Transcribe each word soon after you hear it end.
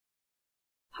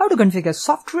how to configure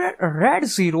software RAID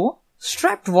 0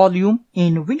 strapped volume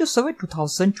in Windows Server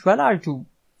 2012 R2.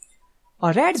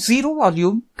 A RAID 0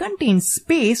 volume contains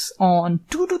space on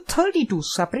 2 to 32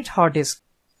 separate hard disks.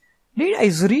 Data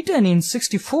is written in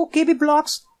 64 KB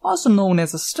blocks, also known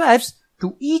as straps,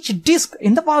 to each disk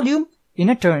in the volume in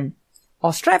a turn.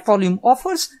 A strap volume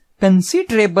offers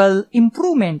considerable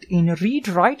improvement in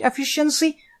read-write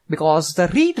efficiency because the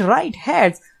read-write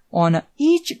heads on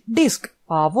each disk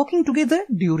are working together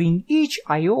during each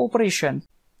I/O operation.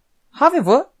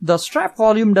 However, the strap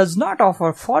volume does not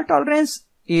offer fault tolerance.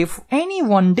 If any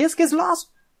one disk is lost,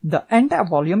 the entire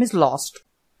volume is lost.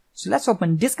 So let's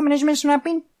open Disk Management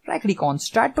Snapping, right-click on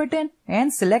Start button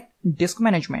and select Disk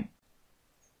Management.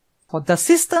 For the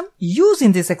system used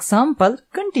in this example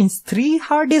contains 3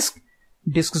 hard disks,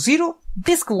 Disk 0,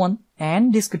 Disk 1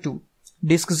 and Disk 2.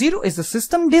 Disk 0 is the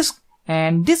system disk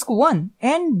and Disk 1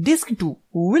 and Disk 2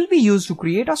 will be used to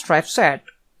create a strap set.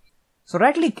 So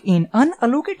right-click in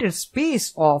unallocated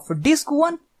space of Disk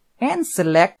 1 and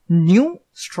select New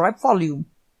Strap Volume.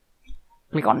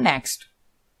 Click on Next.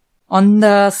 On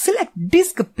the Select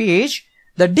Disk page,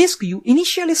 the disk you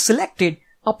initially selected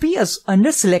appears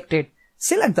under Selected.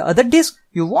 Select the other disk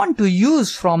you want to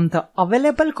use from the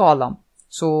available column.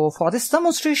 So for this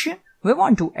demonstration, we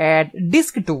want to add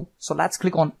Disk 2. So let's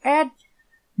click on Add.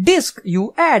 Disk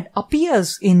you add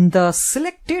appears in the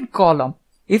selected column.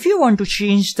 If you want to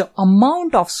change the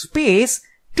amount of space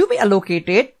to be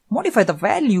allocated, modify the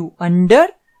value under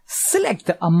Select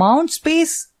the amount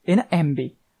space in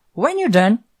MB. When you're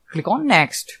done, click on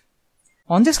Next.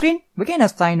 On the screen, we can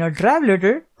assign a drive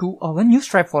letter to our new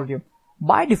strap volume.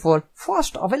 By default,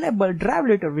 first available drive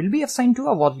letter will be assigned to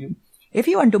a volume. If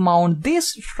you want to mount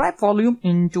this strap volume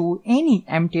into any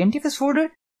empty NTFS folder,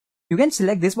 you can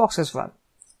select this box as well.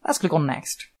 Let's click on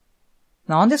Next.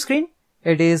 Now on the screen,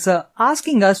 it is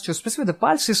asking us to specify the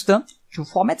file system to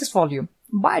format this volume.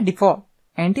 By default,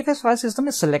 NTFS file system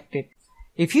is selected.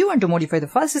 If you want to modify the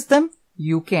file system,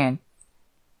 you can.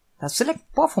 Let's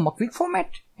select Perform a quick format,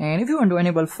 and if you want to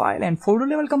enable file and folder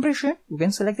level compression, you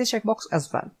can select this checkbox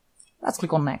as well. Let's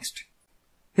click on Next.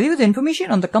 Review the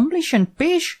information on the completion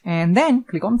page and then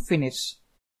click on Finish.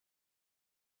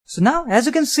 So now, as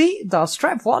you can see, the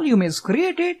strap volume is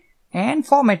created and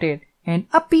formatted and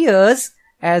appears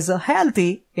as a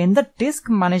healthy in the Disk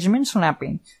Management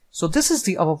Snapping. So this is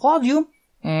our volume,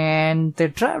 and the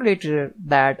drive letter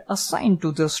that assigned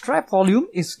to the strap volume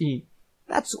is E.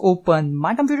 Let's open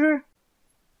my computer.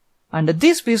 Under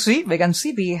this PC, we can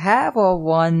see we have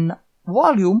one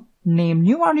volume named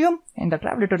New Volume and the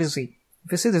drive letter is E.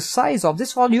 If you see, the size of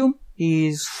this volume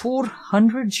is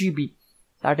 400 GB.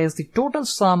 That is the total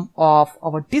sum of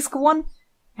our Disk 1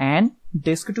 and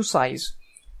Disk 2 size.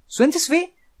 So in this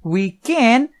way, we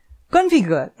can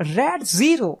configure RAID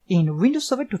 0 in Windows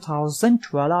Server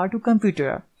 2012 R2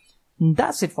 computer.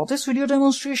 That's it for this video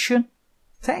demonstration.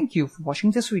 Thank you for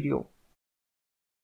watching this video.